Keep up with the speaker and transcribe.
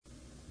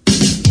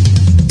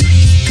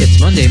It's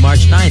Monday,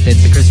 March 9th.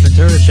 It's the Chris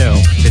Ventura Show.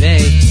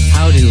 Today,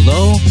 how do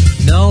low,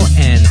 no,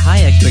 and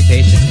high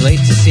expectations relate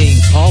to seeing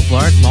Paul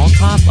Blart Mall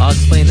Cop? I'll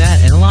explain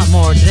that and a lot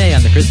more today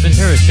on the Chris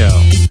Ventura Show.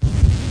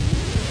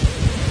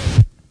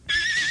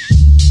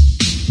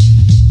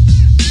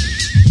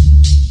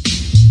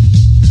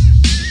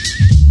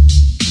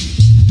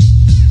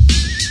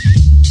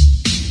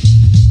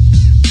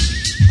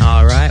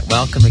 All right,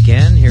 welcome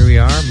again. Here we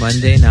are,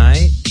 Monday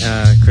night,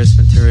 Chris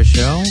Ventura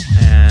Show,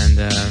 and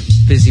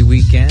busy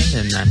weekend,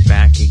 and I'm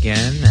back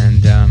again,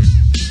 and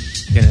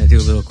gonna do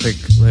a little quick,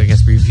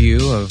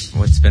 review of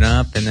what's been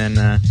up, and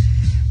then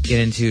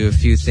get into a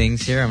few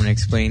things here. I'm gonna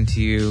explain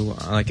to you,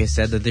 like I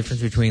said, the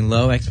difference between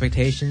low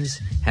expectations,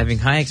 having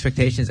high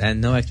expectations,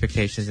 and no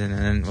expectations, and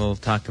then we'll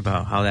talk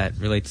about how that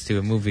relates to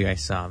a movie I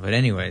saw. But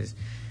anyways,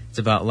 it's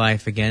about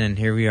life again, and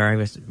here we are.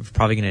 We're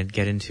probably gonna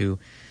get into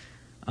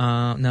no,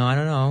 I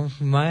don't know.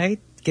 Might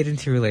get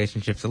into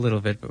relationships a little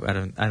bit, but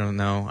I don't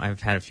know.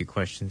 I've had a few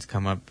questions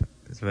come up,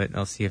 but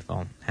I'll see if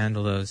I'll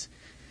handle those.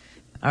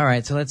 All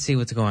right, so let's see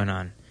what's going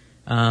on.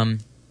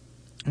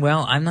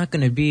 Well, I'm not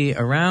going to be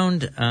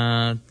around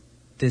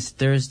this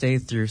Thursday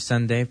through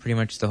Sunday, pretty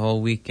much the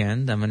whole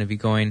weekend. I'm going to be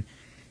going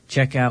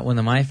check out one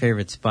of my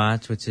favorite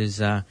spots, which is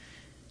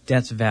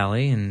Death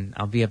Valley, and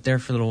I'll be up there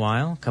for a little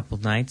while, a couple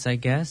nights, I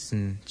guess,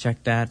 and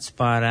check that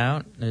spot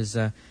out. There's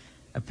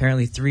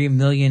apparently 3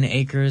 million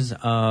acres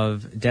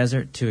of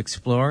desert to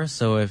explore.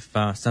 So if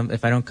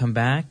I don't come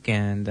back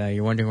and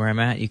you're wondering where I'm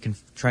at, you can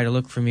try to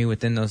look for me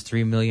within those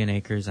 3 million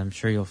acres. I'm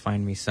sure you'll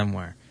find me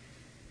somewhere.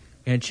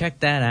 Gonna check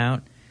that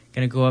out.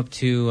 Gonna go up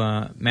to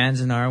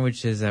Manzanar,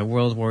 which is a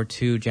World War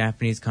II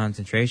Japanese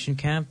concentration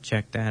camp.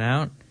 Check that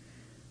out.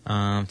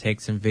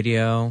 Take some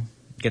video,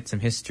 get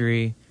some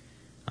history.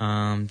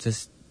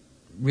 Just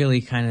really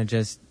kind of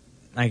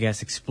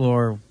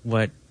explore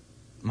what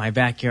my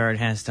backyard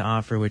has to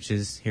offer, which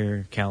is here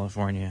in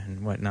California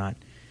and whatnot.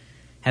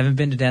 Haven't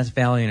been to Death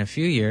Valley in a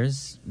few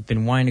years.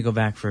 Been wanting to go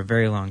back for a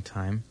very long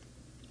time.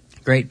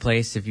 Great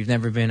place. If you've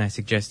never been, I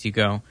suggest you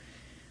go.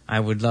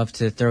 I would love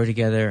to throw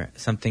together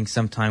something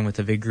sometime with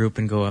a big group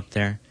and go up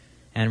there.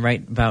 And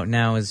right about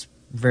now is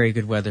very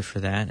good weather for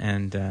that.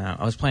 And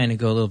I was planning to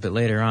go a little bit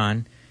later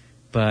on,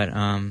 but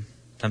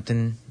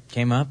something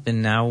came up,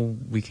 and now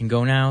we can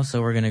go now, so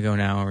we're going to go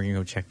now, and we're going to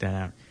go check that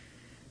out.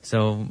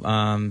 So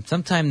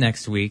sometime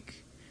next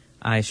week,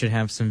 I should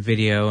have some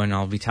video, and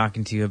I'll be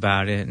talking to you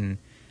about it, and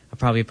I'll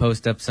probably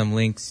post up some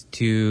links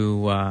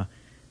to, a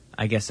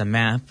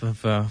map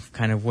of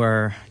kind of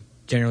where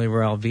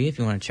I'll be if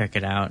you want to check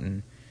it out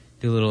and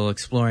do a little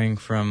exploring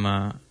from,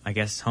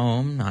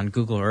 home on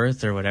Google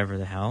Earth or whatever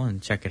the hell,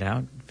 and check it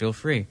out. Feel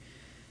free.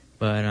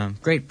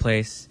 But great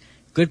place,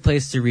 good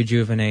place to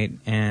rejuvenate,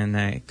 and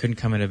I couldn't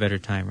come at a better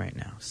time right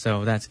now.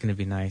 So that's going to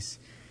be nice.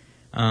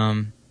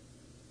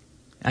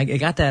 I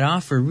got that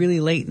offer really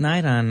late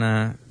night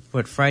on,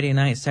 Friday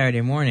night,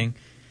 Saturday morning.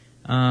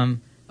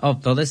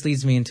 This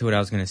leads me into what I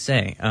was going to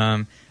say.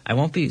 I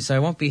won't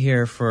be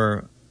here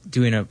for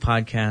doing a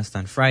podcast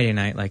on Friday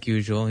night like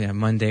usual. Yeah,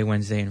 Monday,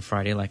 Wednesday, and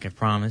Friday like I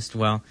promised.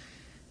 Well,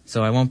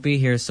 so I won't be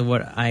here. So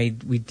what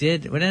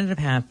ended up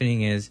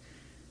happening is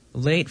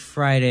late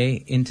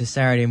Friday into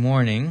Saturday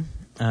morning,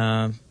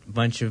 a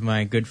bunch of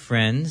my good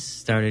friends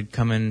started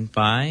coming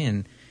by,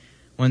 and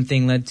one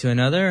thing led to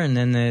another, and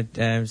then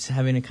I was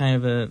having a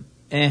kind of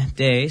a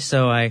day,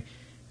 so I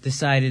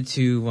decided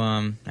to,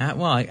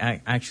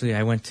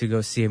 I went to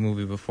go see a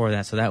movie before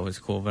that, so that was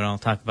cool, but I'll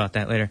talk about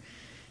that later.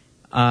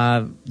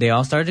 They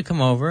all started to come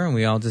over, and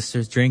we all just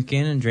started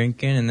drinking,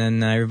 and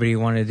then everybody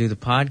wanted to do the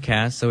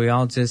podcast, so we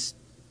all just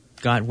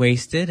got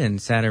wasted and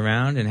sat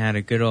around and had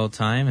a good old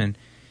time, and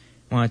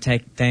we were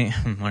tanked,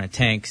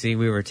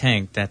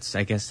 that's,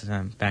 I guess,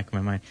 back in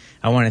my mind.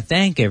 I want to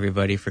thank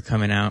everybody for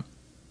coming out.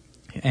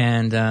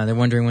 And they're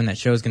wondering when that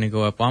show's going to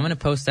go up. Well, I'm going to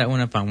post that one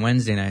up on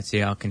Wednesday night so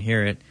y'all can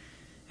hear it.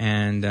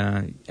 And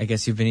I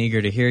guess you've been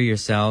eager to hear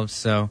yourselves.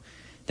 So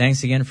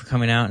thanks again for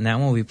coming out. And that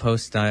one will be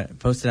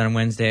posted on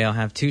Wednesday. I'll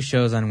have 2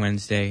 shows on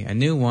Wednesday, a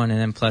new one,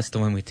 and then plus the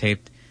one we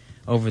taped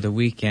over the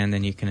weekend.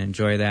 And you can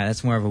enjoy that.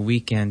 That's more of a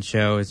weekend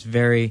show. It's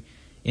very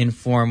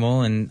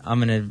informal, and I'm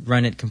going to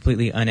run it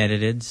completely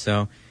unedited.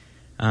 So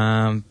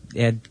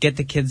get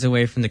the kids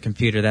away from the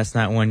computer. That's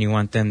not one you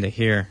want them to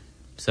hear.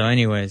 So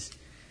anyways,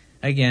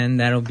 again,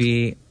 that'll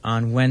be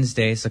on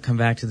Wednesday, so come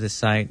back to the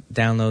site,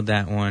 download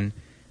that one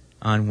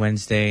on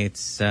Wednesday.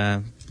 It's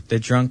the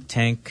Drunk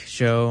Tank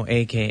Show,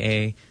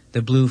 a.k.a.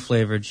 the Blue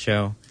Flavored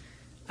Show.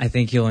 I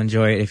think you'll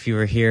enjoy it. If you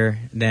were here,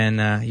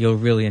 then you'll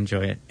really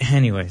enjoy it.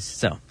 Anyways,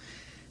 so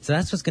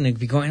that's what's going to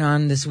be going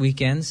on this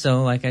weekend.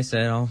 So like I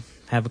said, I'll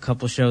have a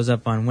couple shows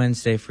up on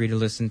Wednesday for you to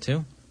listen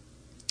to.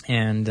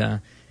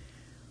 And,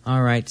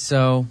 all right,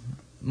 so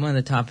one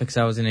of the topics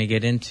I was going to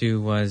get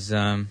into was...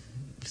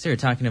 So we're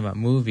talking about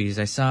movies.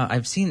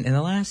 I've seen in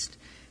the last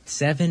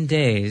 7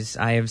 days,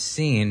 I have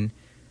seen,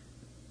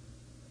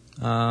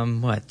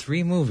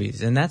 3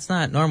 movies. And that's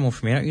not normal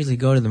for me. I don't usually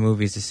go to the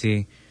movies to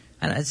see,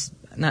 it's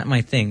not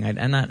my thing.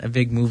 I'm not a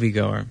big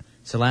moviegoer.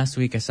 So last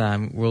week I saw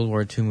a World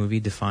War II movie,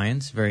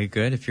 Defiance. Very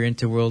good. If you're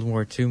into World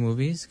War II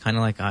movies, kind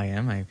of like I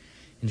am, I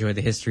enjoy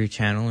the History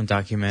Channel and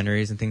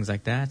documentaries and things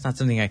like that. It's not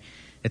something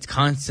it's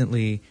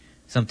constantly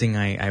something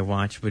I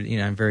watch, but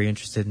I'm very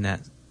interested in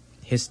that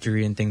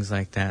history and things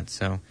like that.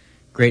 So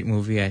great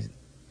movie.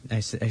 I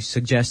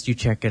suggest you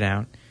check it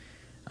out.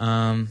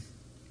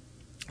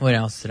 What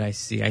else did I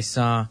see? I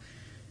saw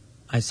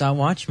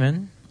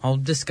Watchmen. I'll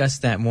discuss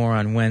that more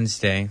on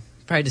Wednesday.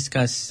 Probably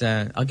discuss.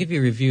 I'll give you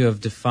a review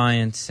of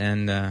Defiance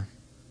and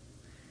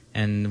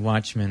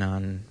Watchmen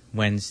on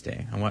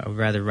Wednesday. I'd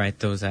rather write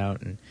those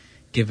out and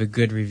give a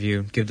good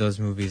review. Give those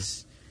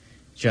movies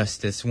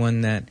justice.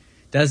 One that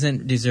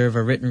doesn't deserve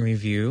a written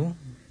review.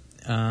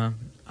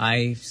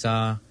 I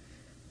saw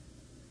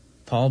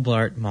Paul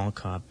Blart Mall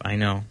Cop. I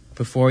know.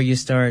 Before you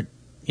start,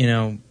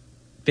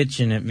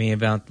 bitching at me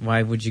about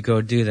why would you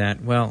go do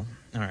that. Well,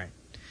 all right.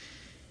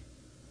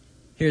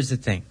 Here's the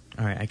thing.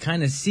 All right, I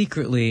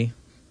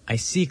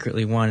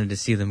secretly wanted to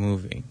see the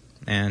movie.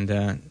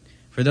 And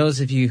for those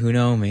of you who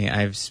know me,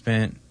 I've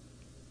spent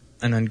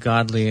an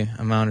ungodly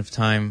amount of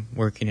time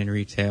working in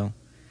retail.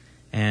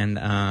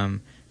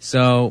 And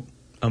so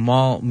a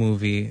mall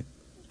movie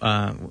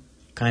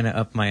kind of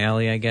up my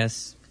alley, I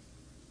guess.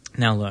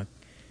 Now look,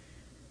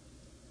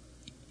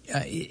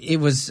 it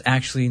was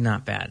actually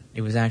not bad.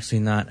 It was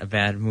actually not a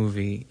bad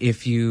movie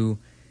if you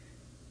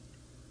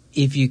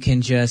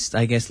can just,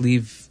 I guess,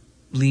 leave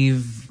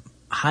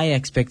high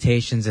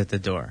expectations at the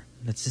door.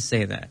 Let's just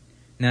say that.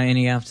 Now, and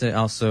you have to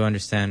also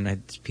understand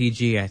it's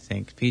PG, I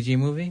think. PG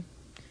movie?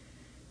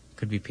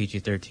 Could be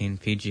PG-13.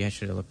 PG, I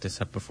should have looked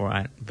this up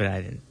before, but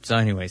I didn't. So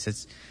anyways,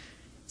 it's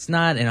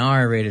not an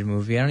R-rated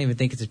movie. I don't even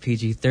think it's a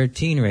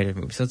PG-13 rated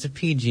movie. So it's a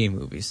PG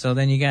movie. So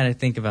then you got to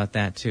think about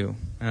that too.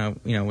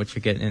 What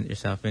you're getting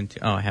yourself into.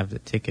 Oh, I have the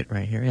ticket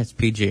right here. It's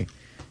PG.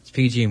 It's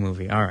PG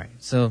movie. All right.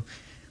 So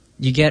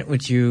you get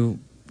what are you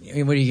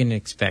going to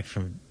expect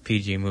from a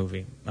PG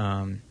movie?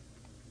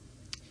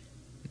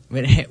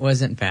 But it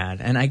wasn't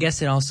bad. And I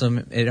guess it also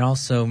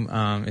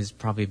is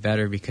probably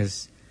better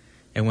because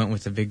it went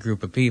with a big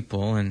group of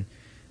people. And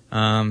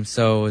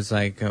so it was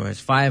like, it was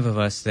 5 of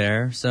us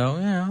there.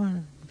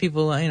 So,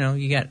 people,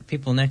 you got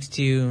people next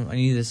to you on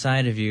either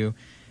side of you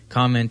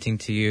commenting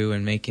to you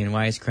and making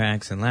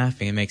wisecracks and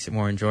laughing. It makes it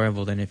more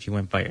enjoyable than if you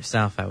went by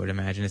yourself, I would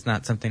imagine. It's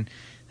not something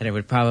that I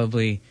would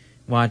probably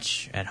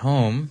watch at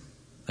home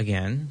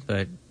again,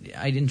 but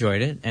I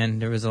enjoyed it, and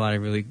there was a lot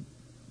of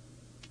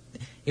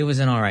it was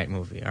an alright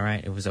movie,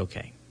 alright? It was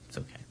okay. It's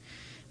okay.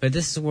 But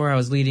this is where I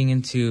was leading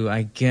into,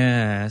 I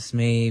guess,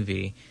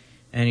 maybe.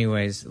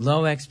 Anyways,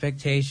 low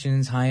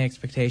expectations, high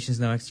expectations,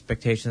 no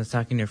expectations. I was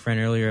talking to a friend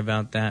earlier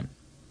about that.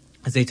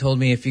 As they told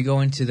me, if you go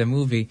into the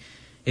movie,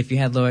 if you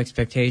had low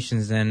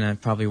expectations, then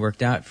it probably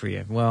worked out for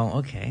you. Well,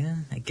 okay,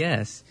 I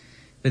guess.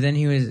 But then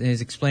he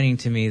was explaining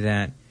to me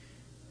that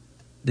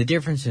the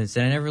differences,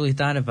 and I never really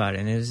thought about it,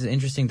 and it was an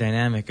interesting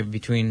dynamic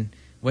between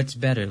what's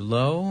better,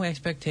 low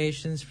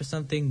expectations for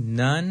something,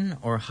 none,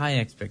 or high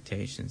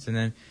expectations. And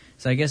then,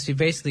 so I guess we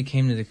basically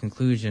came to the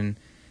conclusion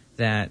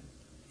that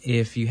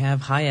if you have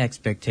high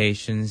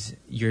expectations,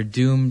 you're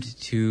doomed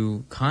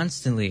to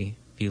constantly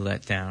be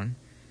let down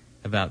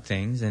about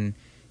things. And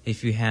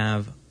if you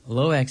have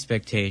low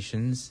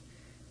expectations,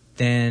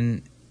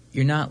 then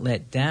you're not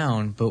let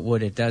down, but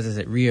what it does is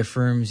it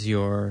reaffirms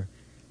your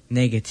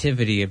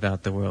negativity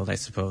about the world, I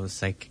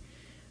suppose. Like,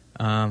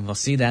 well,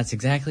 see, that's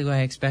exactly what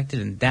I expected,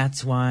 and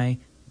that's why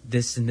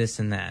this and this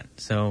and that.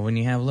 So when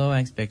you have low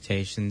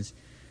expectations,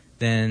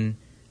 then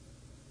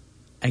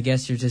I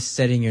guess you're just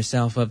setting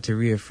yourself up to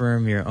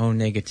reaffirm your own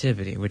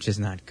negativity, which is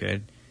not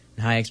good.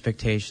 And high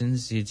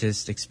expectations, you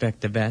just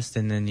expect the best,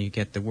 and then you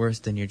get the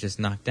worst, and you're just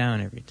knocked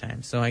down every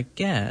time. So I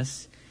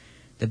guess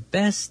the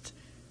best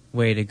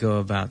way to go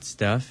about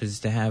stuff is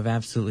to have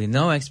absolutely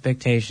no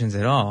expectations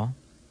at all,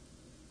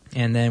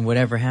 and then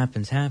whatever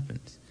happens,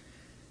 happens.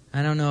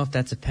 I don't know if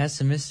that's a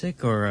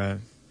pessimistic or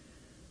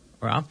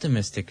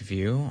optimistic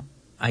view.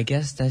 I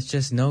guess that's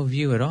just no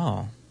view at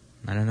all.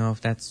 I don't know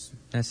if that's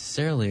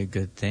necessarily a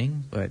good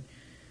thing, but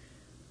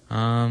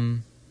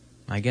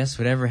I guess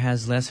whatever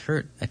has less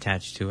hurt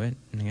attached to it,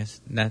 I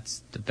guess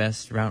that's the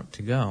best route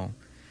to go.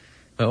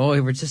 But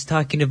we're just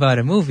talking about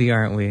a movie,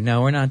 aren't we?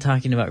 No, we're not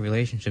talking about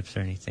relationships or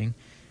anything.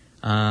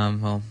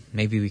 Well,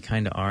 maybe we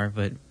kind of are,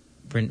 but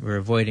we're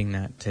avoiding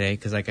that today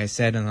because, like I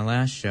said on the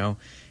last show,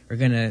 we're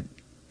going to,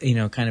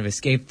 kind of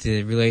escape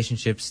the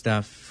relationship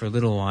stuff for a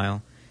little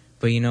while.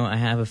 But, I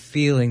have a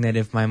feeling that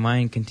if my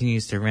mind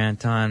continues to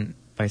rant on,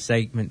 by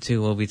segment 2,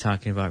 we'll be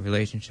talking about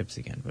relationships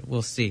again. But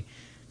we'll see.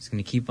 Just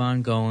going to keep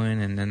on going,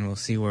 and then we'll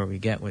see where we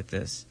get with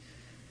this.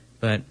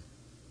 But,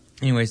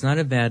 anyways, not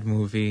a bad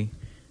movie.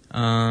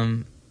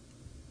 I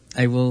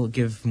will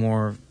give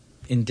more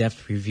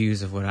in-depth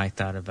reviews of what I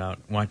thought about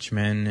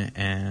Watchmen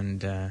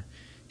and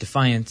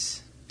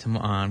Defiance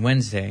on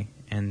Wednesday.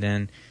 And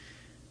then,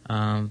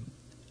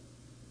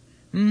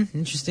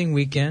 interesting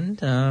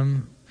weekend.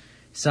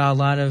 Saw a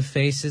lot of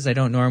faces I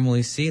don't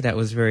normally see. That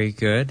was very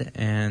good,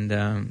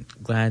 and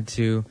glad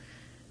to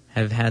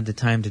have had the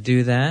time to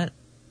do that.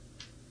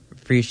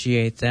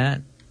 Appreciate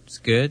that. It's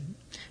good.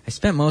 I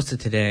spent most of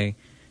today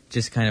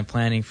just kind of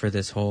planning for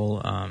this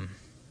whole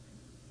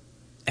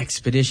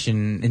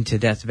expedition into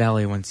Death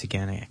Valley once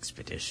again.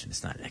 Expedition.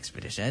 It's not an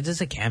expedition. It's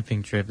just a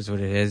camping trip is what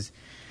it is.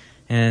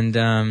 And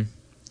I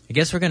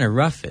guess we're going to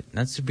rough it.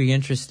 That should be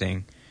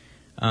interesting.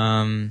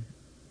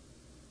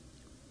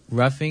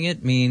 Roughing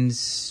it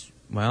means,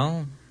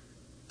 well,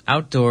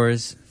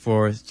 outdoors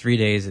for 3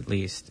 days at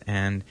least.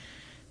 And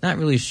not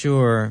really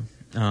sure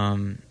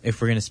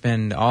if we're going to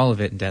spend all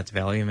of it in Death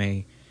Valley. We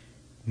may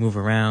move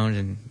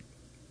around.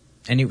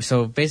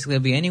 So basically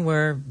it'll be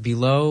anywhere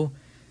below,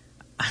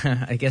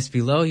 I guess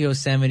below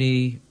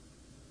Yosemite,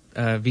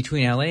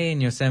 between LA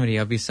and Yosemite.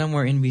 I'll be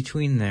somewhere in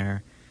between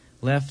there,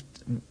 left,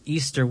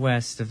 east or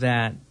west of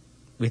that,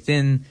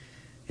 within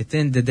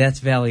the Death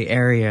Valley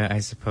area, I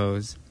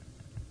suppose.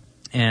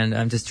 And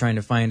I'm just trying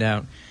to find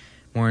out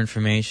more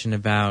information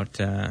about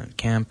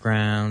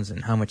campgrounds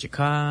and how much it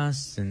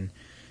costs and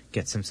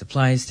get some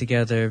supplies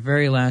together.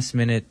 Very last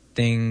minute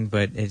thing,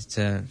 but it's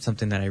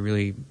something that I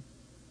really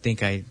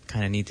think I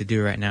kind of need to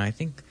do right now. I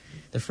think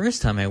the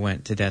first time I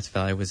went to Death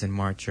Valley was in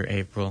March or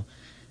April.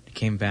 I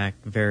came back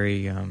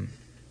very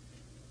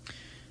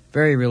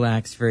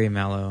relaxed, very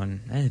mellow,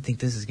 and I think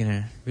this is going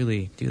to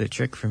really do the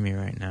trick for me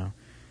right now.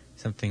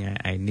 Something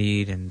I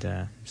need,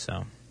 and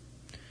so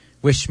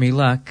wish me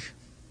luck.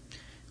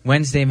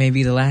 Wednesday may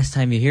be the last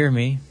time you hear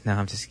me. No,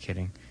 I'm just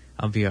kidding.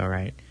 I'll be all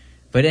right.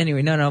 But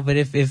anyway, but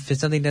if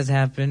something does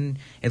happen,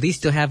 at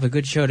least you'll have a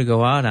good show to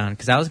go out on.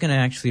 Because I was going to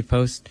actually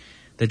post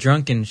the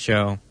Drunken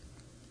show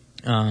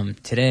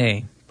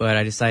today, but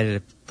I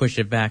decided to push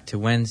it back to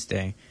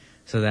Wednesday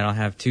so that I'll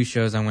have 2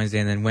 shows on Wednesday,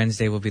 and then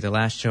Wednesday will be the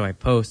last show I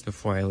post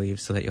before I leave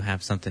so that you'll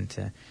have something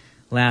to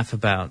laugh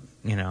about,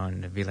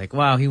 and be like,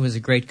 wow, he was a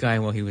great guy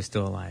while he was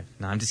still alive.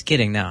 No, I'm just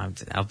kidding. No,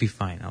 I'll be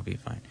fine. I'll be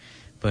fine.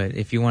 But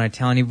if you want to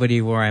tell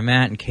anybody where I'm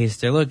at in case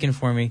they're looking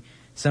for me,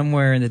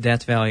 somewhere in the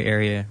Death Valley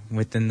area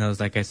within those,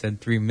 like I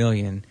said, 3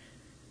 million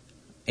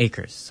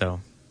acres. So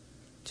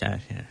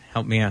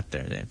help me out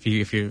there.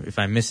 If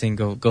I'm missing,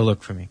 go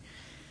look for me.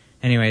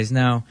 Anyways,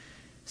 now,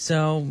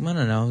 so I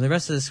don't know. The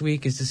rest of this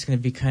week is just going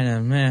to be kind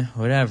of meh,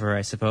 whatever.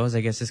 I suppose.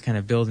 I guess it's kind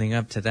of building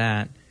up to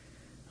that.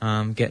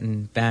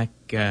 Getting back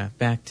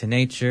to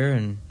nature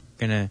and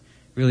gonna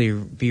really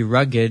be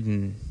rugged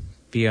and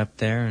be up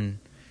there. And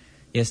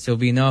yes, there'll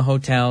be no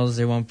hotels.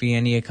 There won't be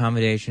any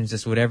accommodations.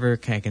 Just whatever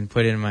I can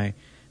put in my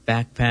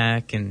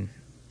backpack and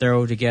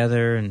throw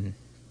together, and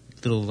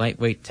little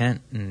lightweight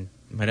tent and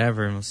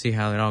whatever. And we'll see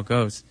how it all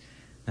goes.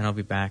 Then I'll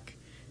be back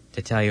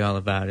to tell you all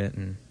about it,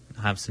 and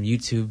I'll have some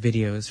YouTube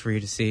videos for you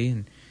to see.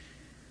 And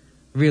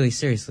really,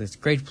 seriously, it's a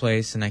great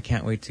place, and I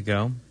can't wait to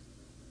go.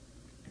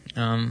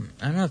 I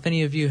don't know if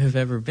any of you have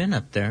ever been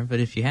up there, but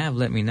if you have,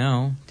 let me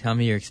know. Tell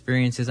me your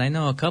experiences. I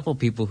know a couple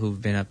people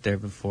who've been up there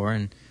before,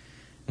 and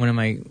one of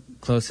my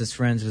closest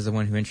friends was the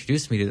one who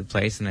introduced me to the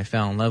place, and I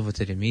fell in love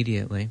with it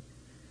immediately.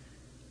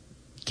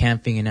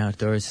 Camping and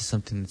outdoors is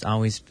something that's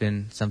always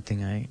been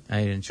something I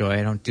enjoy.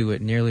 I don't do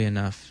it nearly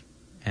enough,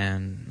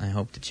 and I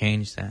hope to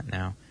change that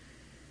now.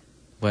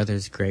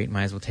 Weather's great.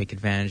 Might as well take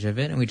advantage of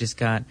it. And we just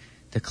got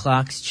the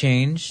clocks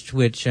changed,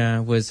 which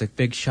was a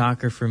big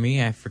shocker for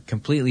me. I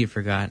completely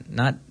forgot.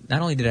 Not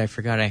only did I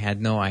forget, I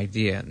had no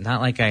idea.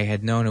 Not like I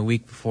had known a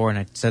week before and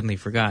I suddenly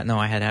forgot. No,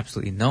 I had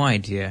absolutely no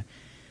idea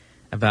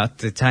about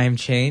the time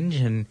change.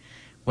 And,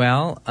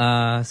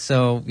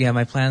 so, yeah,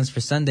 my plans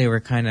for Sunday were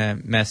kind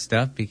of messed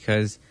up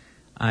because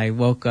I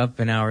woke up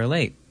an hour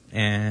late.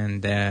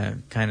 And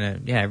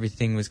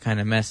everything was kind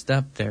of messed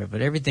up there.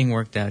 But everything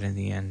worked out in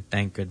the end,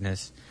 thank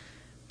goodness.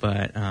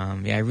 But,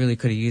 I really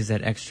could have used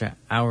that extra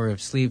hour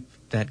of sleep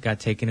that got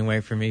taken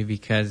away from me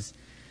because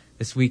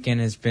this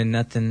weekend has been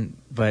nothing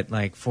but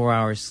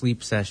 4-hour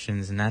sleep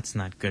sessions, and that's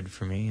not good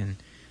for me. And,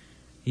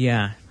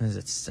 yeah,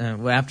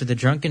 after the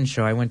Drunken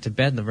show, I went to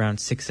bed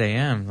around 6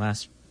 a.m.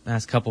 Last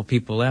couple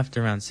people left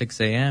around 6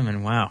 a.m.,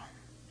 and wow.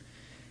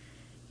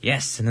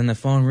 Yes, and then the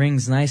phone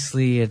rings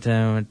nicely at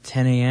 10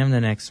 a.m.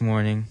 the next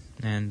morning,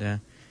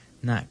 and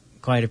not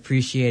quite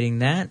appreciating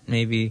that.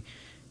 Maybe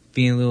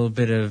being a little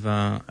bit of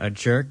a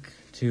jerk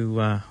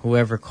to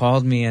whoever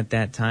called me at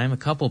that time. A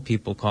couple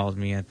people called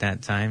me at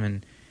that time,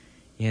 and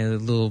a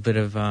little bit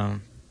of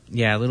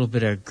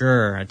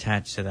grr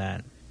attached to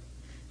that.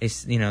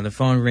 The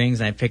phone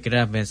rings and I pick it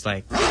up and it's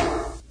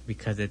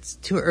because it's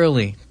too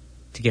early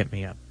to get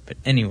me up. But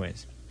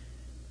anyways,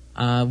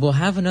 we'll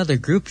have another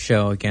group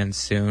show again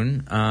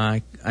soon.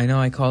 I know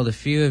I called a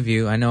few of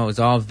you. I know it was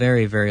all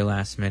very, very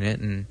last minute,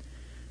 and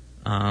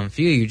a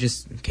few of you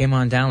just came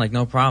on down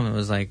no problem. It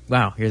was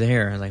wow, you're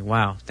there. I was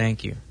wow,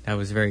 thank you. That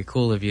was very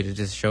cool of you to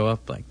just show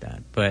up like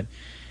that. But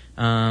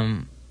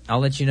I'll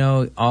let you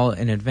know all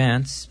in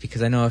advance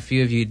because I know a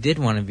few of you did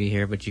want to be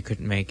here, but you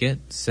couldn't make it.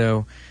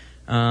 So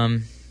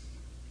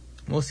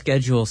we'll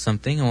schedule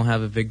something, and we'll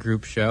have a big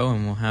group show,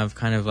 and we'll have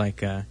kind of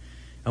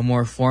a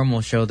more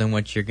formal show than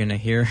what you're going to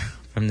hear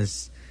from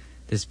this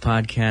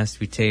podcast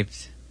we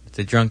taped with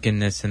the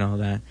drunkenness and all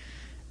that.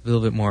 A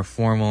little bit more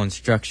formal and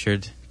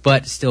structured.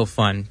 But still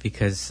fun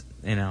because,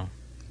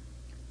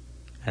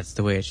 that's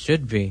the way it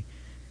should be.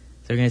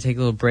 we're going to take a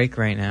little break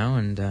right now,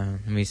 and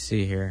let me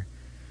see here.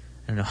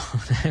 I don't know.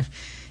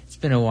 It's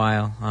been a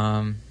while.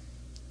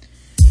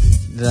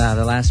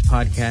 The last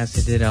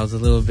podcast I did, I was a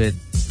little bit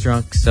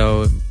drunk,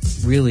 so it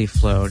really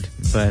flowed,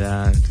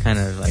 but kind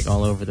of like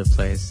all over the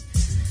place.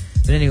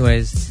 But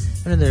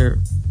anyways, another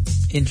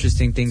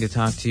interesting thing to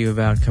talk to you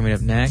about coming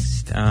up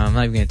next. I'm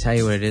not even going to tell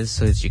you what it is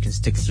so that you can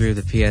stick through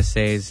the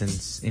PSAs and,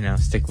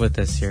 stick with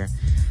us here.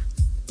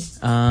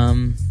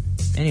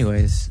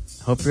 Anyways,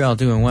 hope you're all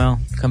doing well.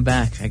 Come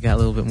back. I got a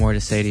little bit more to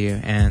say to you,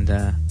 and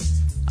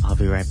I'll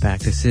be right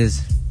back. This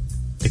is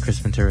The Chris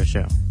Ventura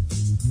Show.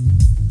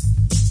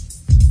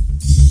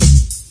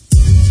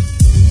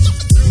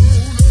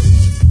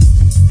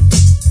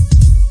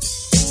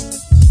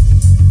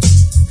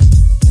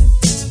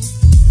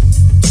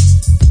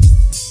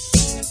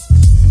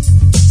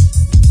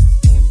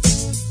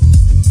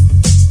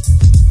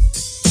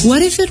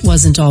 What if it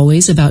wasn't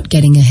always about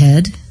getting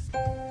ahead?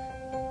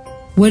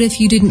 What if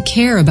you didn't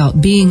care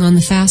about being on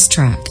the fast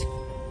track?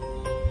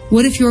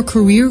 What if your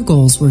career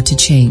goals were to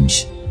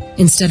change?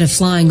 Instead of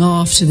flying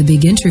off to the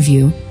big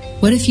interview,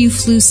 what if you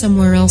flew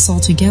somewhere else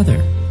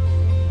altogether?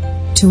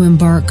 To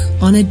embark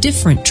on a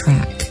different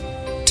track,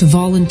 to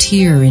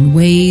volunteer in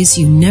ways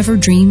you never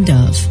dreamed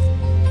of,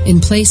 in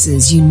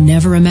places you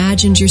never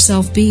imagined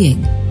yourself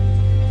being.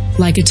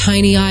 Like a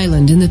tiny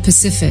island in the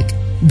Pacific,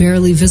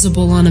 barely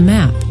visible on a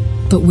map,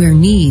 but where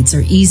needs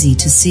are easy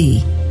to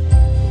see.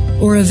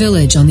 Or a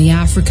village on the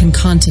African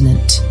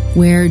continent,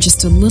 where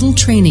just a little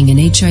training in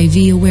HIV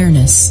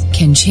awareness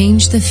can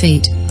change the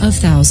fate of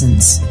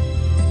thousands.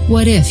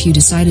 What if you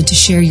decided to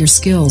share your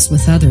skills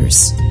with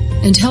others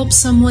and help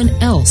someone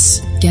else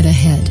get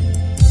ahead?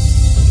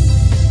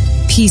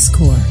 Peace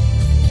Corps.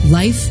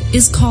 Life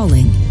is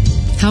calling.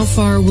 How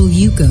far will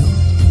you go?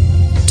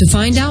 To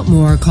find out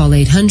more, call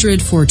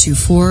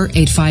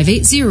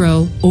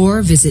 800-424-8580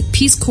 or visit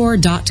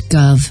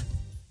peacecorps.gov.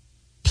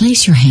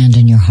 Place your hand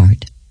on your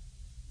heart.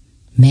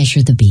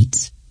 Measure the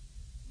beats.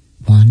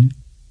 1,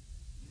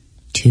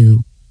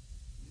 2,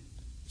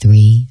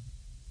 3,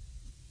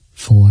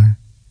 4,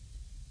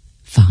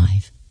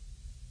 5.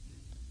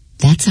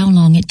 That's how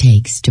long it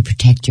takes to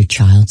protect your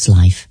child's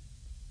life.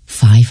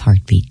 5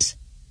 heartbeats.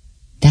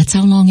 That's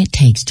how long it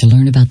takes to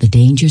learn about the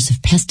dangers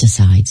of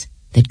pesticides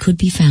that could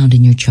be found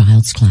in your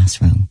child's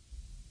classroom.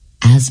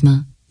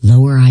 Asthma,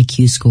 lower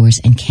IQ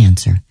scores, and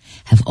cancer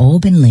have all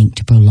been linked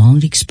to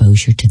prolonged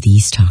exposure to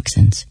these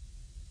toxins.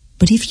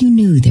 But if you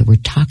knew there were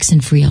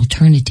toxin-free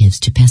alternatives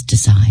to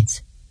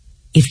pesticides,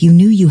 if you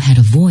knew you had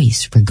a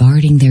voice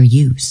regarding their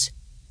use,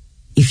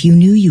 if you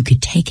knew you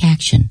could take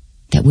action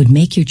that would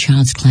make your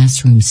child's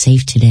classroom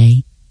safe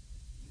today,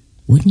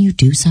 wouldn't you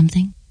do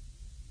something?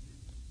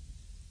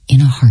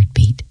 In a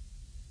heartbeat.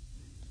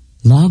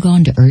 Log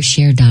on to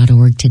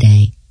earthshare.org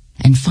today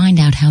and find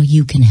out how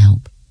you can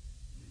help.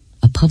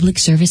 A public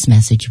service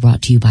message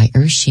brought to you by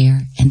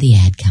Earthshare and the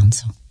Ad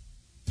Council.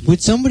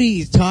 Would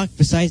somebody talk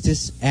besides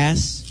this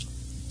ass,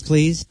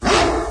 please?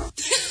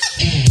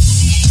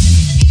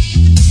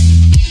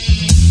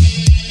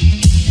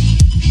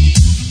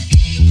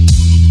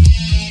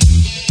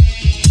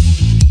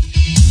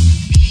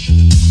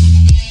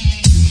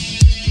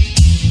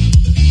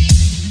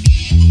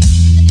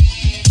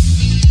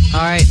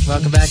 All right,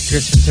 welcome back to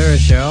Chris Ventura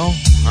Show.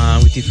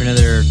 With you for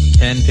another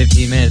 10,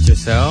 15 minutes or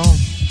so.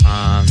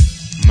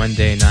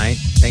 Monday night.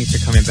 Thanks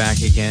for coming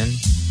back again.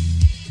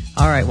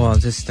 All right, well,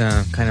 just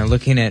kind of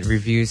looking at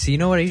reviews. So you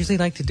know what I usually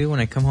like to do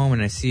when I come home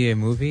and I see a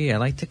movie? I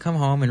like to come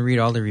home and read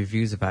all the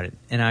reviews about it.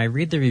 And I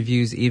read the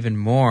reviews even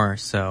more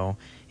so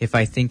if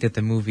I think that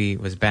the movie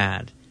was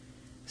bad.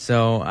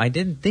 So I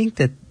didn't think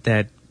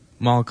that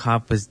Mall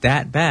Cop was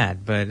that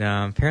bad, but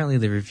apparently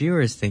the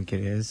reviewers think it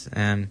is.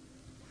 And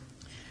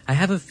I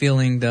have a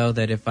feeling, though,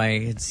 that if I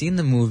had seen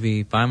the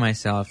movie by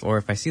myself, or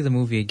if I see the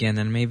movie again,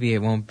 then maybe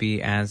it won't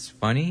be as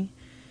funny.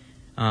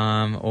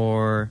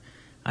 Or,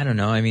 I don't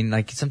know, I mean,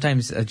 like,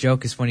 sometimes a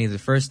joke is funny the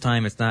first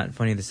time, it's not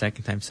funny the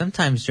second time.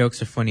 Sometimes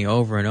jokes are funny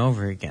over and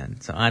over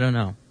again, so I don't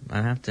know.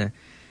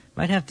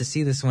 Might have to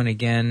see this one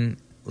again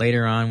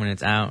later on when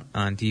it's out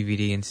on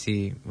DVD and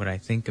see what I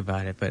think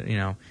about it. But,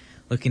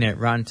 looking at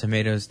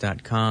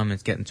RottenTomatoes.com,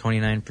 it's getting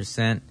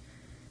 29%.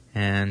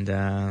 And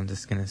I'm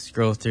just going to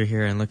scroll through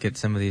here and look at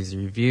some of these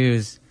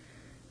reviews.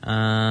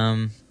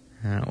 I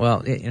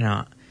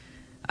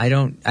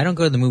don't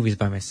go to the movies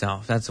by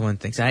myself. That's the one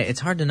thing. So it's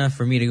hard enough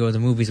for me to go to the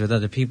movies with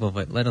other people,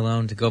 but let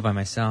alone to go by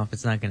myself,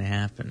 it's not going to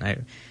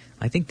happen.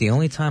 I think the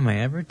only time I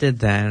ever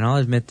did that, and I'll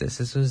admit this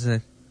was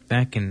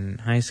back in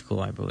high school,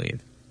 I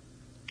believe.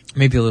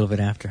 Maybe a little bit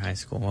after high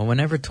school. Well,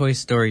 whenever Toy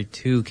Story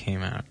 2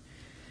 came out,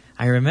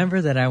 I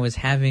remember that I was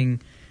having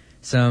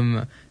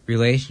some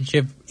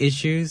relationship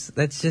issues,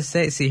 let's just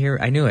say. See here,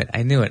 I knew it.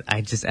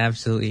 I just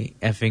absolutely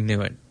effing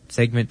knew it.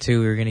 Segment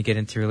 2, we were going to get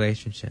into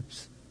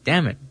relationships.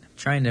 Damn it. I'm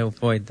trying to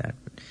avoid that.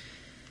 But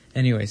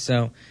anyway,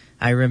 so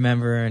I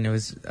remember, and it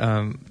was,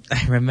 I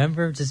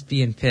remember just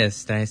being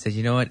pissed. And I said,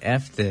 you know what,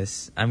 F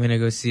this. I'm going to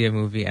go see a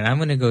movie, and I'm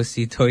going to go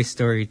see Toy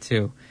Story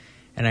 2.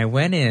 And I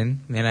went in,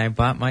 and I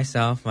bought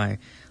myself my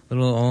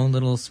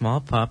little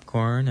small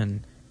popcorn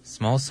and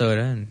small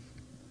soda, and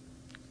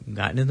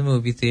got into the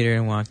movie theater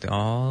and walked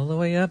all the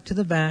way up to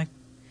the back,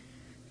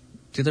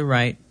 to the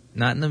right,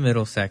 not in the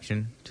middle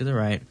section, to the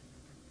right,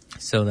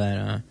 so that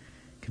I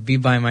could be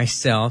by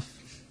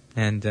myself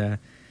and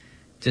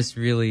just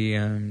really,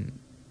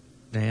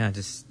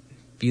 just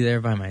be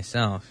there by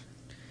myself.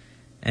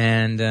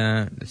 And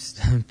the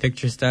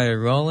picture started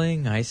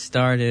rolling. I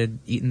started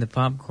eating the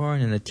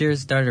popcorn, and the tears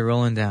started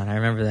rolling down. I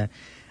remember that.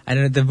 I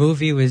don't know, the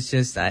movie was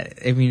just,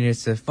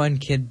 it's a fun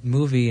kid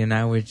movie, and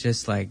I was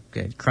just like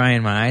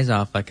crying my eyes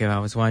off like if I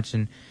was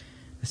watching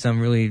some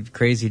really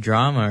crazy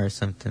drama or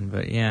something.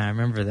 But yeah, I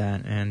remember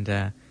that,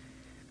 and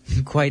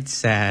quite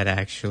sad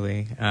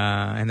actually.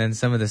 And then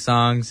some of the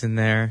songs in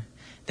there,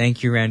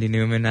 thank you, Randy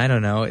Newman. I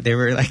don't know, they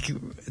were like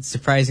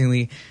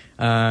surprisingly,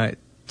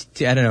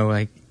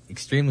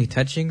 extremely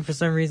touching for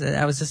some reason.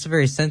 I was just a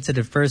very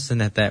sensitive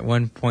person at that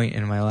one point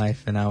in my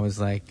life, and I was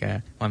like,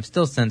 I'm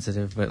still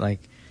sensitive, but like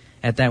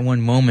at that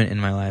one moment in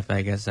my life,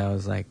 I guess I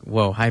was like,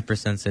 whoa,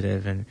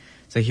 hypersensitive. And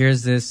so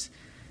here's this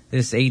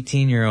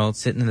 18-year-old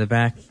sitting in the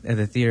back of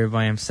the theater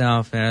by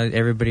himself, and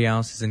everybody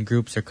else is in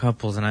groups or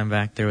couples, and I'm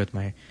back there with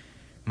my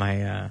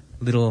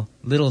little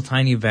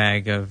tiny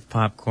bag of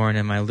popcorn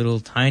and my little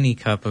tiny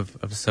cup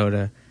of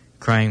soda,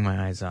 crying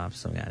my eyes off.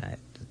 So yeah,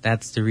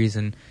 that's the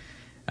reason.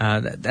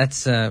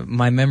 That's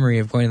my memory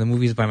of going to the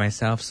movies by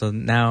myself. So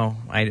now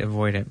I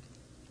avoid it.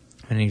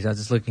 And I was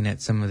just looking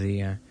at some of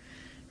the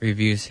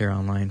reviews here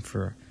online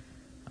for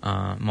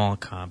Mall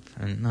Cop,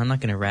 and I'm not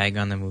going to rag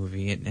on the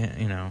movie.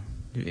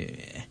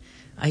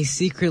 I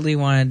secretly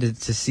wanted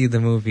to see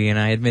the movie, and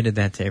I admitted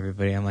that to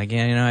everybody. I'm like,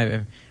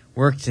 I've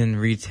worked in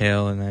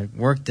retail and I've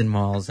worked in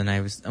malls, and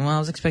I was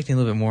expecting a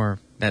little bit more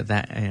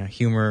that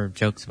humor,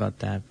 jokes about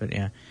that, but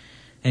yeah.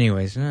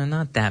 Anyways,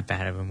 not that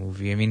bad of a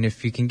movie. I mean,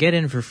 if you can get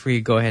in for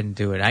free, go ahead and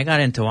do it. I got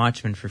into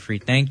Watchmen for free.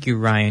 Thank you,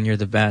 Ryan. You're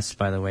the best,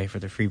 by the way, for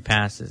the free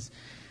passes.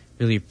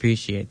 Really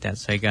appreciate that.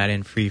 So I got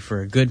in free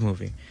for a good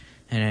movie,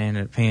 and I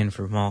ended up paying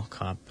for Mall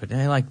Cop. But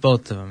I like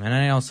both of them, and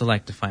I also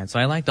like Defiant. So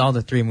I liked all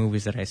the three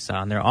movies that I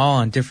saw, and they're all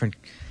on different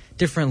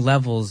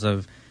levels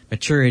of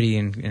maturity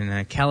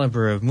and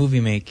caliber of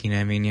movie making.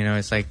 I mean,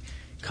 it's like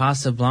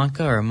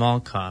Casablanca or Mall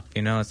Cop,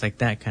 it's like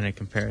that kind of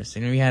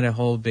comparison. We had a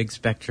whole big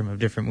spectrum of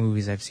different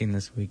movies I've seen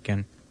this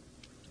weekend,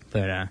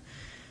 but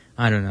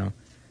I don't know.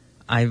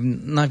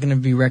 I'm not going to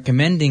be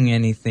recommending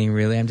anything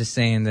really. I'm just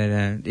saying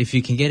that if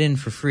you can get in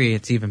for free,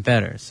 it's even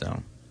better.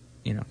 So,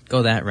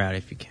 go that route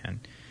if you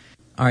can.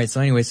 All right. So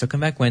anyway, come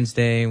back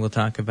Wednesday. We'll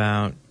talk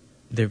about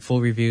the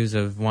full reviews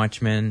of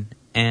Watchmen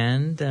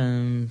and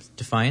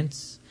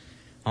Defiance.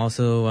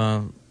 Also,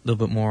 a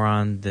little bit more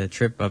on the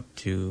trip up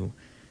to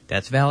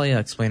Death Valley. I'll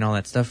explain all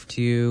that stuff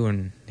to you,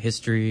 and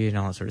history and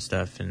all that sort of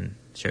stuff, and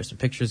share some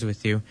pictures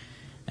with you.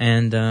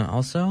 And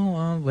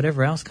also,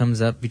 whatever else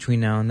comes up between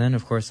now and then,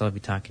 of course, I'll be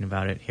talking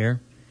about it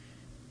here.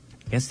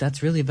 I guess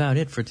that's really about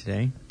it for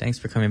today. Thanks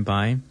for coming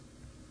by.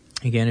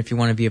 Again, if you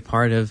want to be a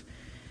part of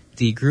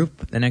the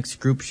next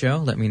group show,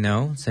 let me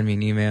know. Send me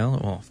an email,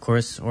 well, of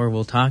course, or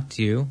we'll talk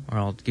to you, or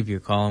I'll give you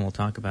a call and we'll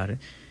talk about it.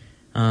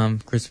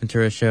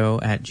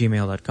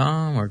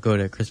 ChrisVenturaShow@gmail.com, or go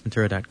to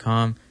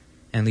chrisventura.com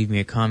and leave me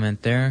a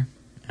comment there.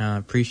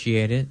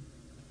 Appreciate it.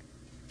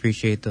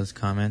 Appreciate those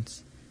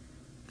comments.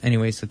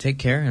 Anyway, so take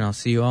care, and I'll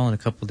see you all in a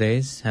couple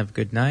days. Have a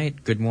good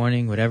night, good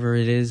morning, whatever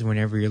it is,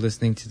 whenever you're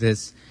listening to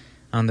this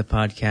on the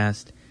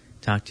podcast.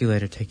 Talk to you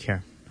later. Take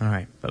care. All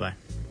right. Bye-bye.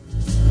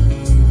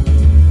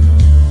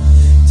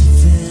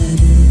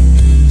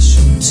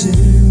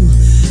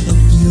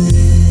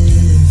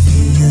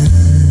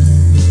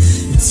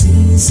 It's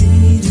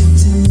easy to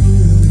do,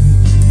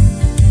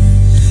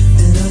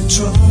 and I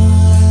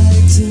try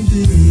to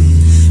be